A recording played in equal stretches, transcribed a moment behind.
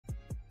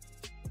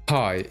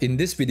Hi, in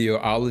this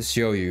video, I will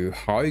show you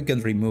how you can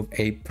remove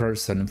a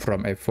person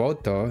from a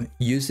photo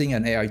using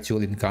an AI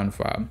tool in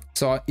Canva.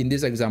 So in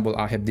this example,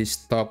 I have this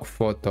stock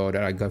photo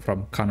that I got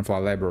from Canva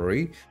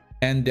library.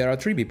 And there are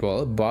three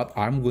people, but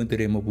I'm going to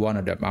remove one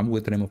of them. I'm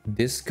going to remove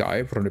this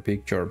guy from the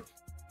picture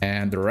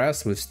and the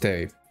rest will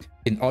stay.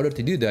 In order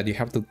to do that, you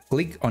have to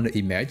click on the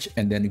image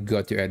and then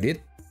go to edit.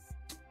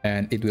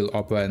 And it will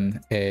open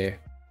a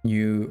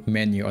new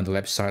menu on the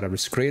left side of the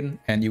screen.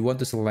 And you want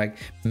to select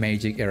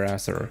Magic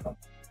Eraser.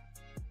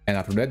 And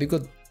after that, you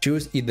could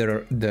choose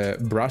either the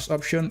brush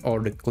option or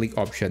the click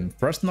option.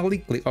 Personally,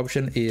 click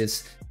option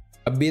is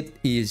a bit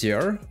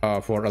easier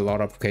for a lot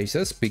of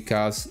cases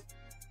because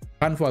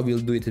Canva will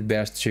do its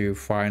best to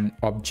find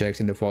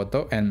objects in the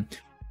photo, and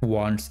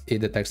once it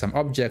detects some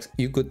objects,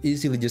 you could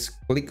easily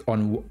just click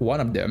on one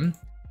of them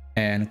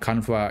and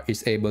Canva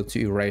is able to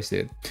erase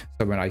it.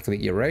 So when I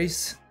click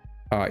erase,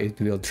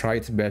 it will try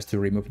its best to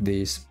remove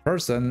this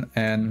person,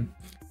 and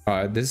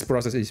this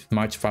process is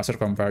much faster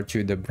compared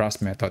to the brush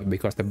method,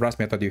 because the brush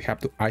method you have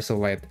to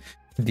isolate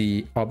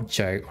the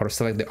object or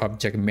select the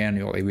object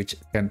manually, which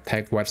can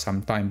take quite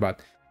some time. But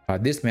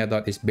this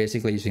method is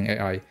basically using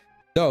AI,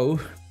 though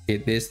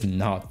it is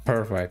not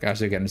perfect. As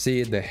you can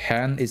see, the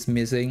hand is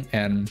missing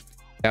and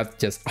that's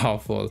just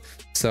awful.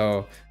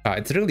 So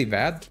it's really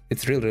bad.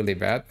 It's really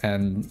bad,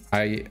 and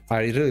I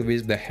really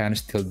wish the hand is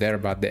still there,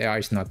 but the AI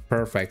is not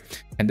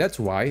perfect, and that's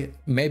why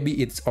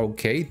maybe it's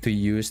okay to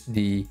use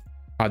the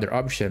other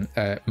option,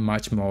 a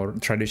much more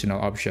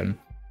traditional option.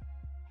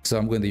 So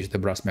I'm going to use the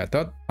brush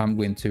method. I'm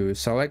going to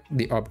select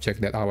the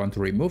object that I want to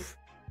remove.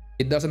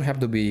 It doesn't have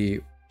to be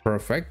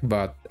perfect,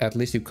 but at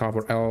least you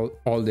cover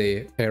all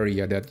the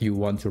area that you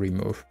want to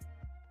remove.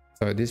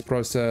 So this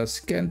process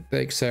can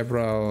take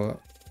several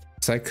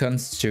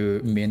seconds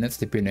to minutes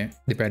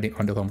depending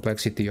on the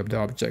complexity of the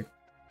object.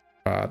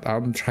 But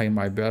I'm trying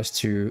my best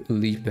to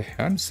leave the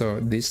hand, so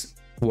this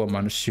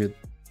woman should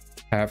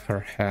have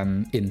her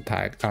hand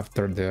intact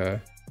after the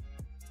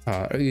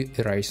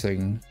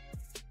erasing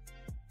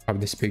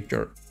of this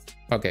picture.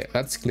 Okay,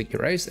 let's click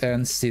erase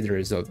and see the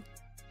result.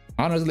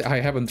 Honestly,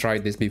 I haven't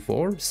tried this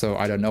before, so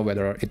I don't know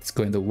whether it's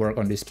going to work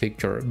on this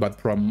picture,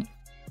 but from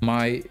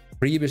my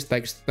previous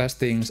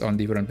testings on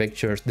different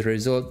pictures, the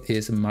result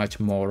is much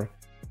more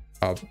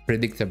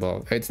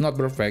predictable. It's not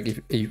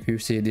perfect. If you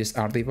see this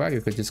artifact,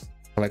 you could just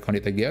click on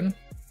it again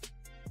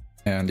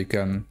and you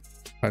can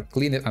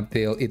clean it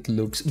until it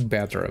looks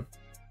better.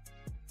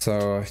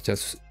 So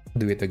just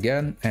do it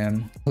again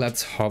and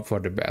let's hope for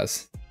the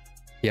best.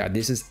 Yeah,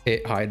 this is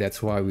AI,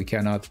 that's why we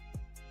cannot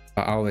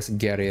always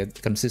get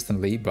it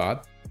consistently,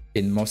 but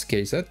in most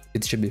cases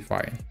it should be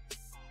fine.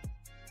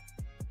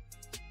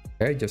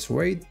 Okay, just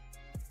wait,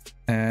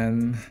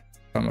 and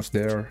almost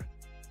there.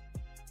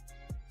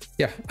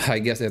 Yeah, I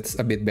guess it's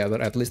a bit better.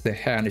 At least the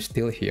hand is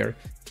still here.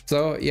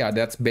 So yeah,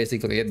 that's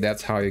basically it.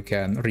 That's how you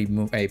can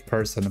remove a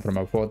person from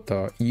a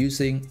photo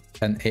using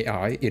an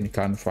AI in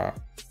Canva.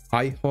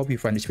 I hope you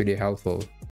find this video helpful.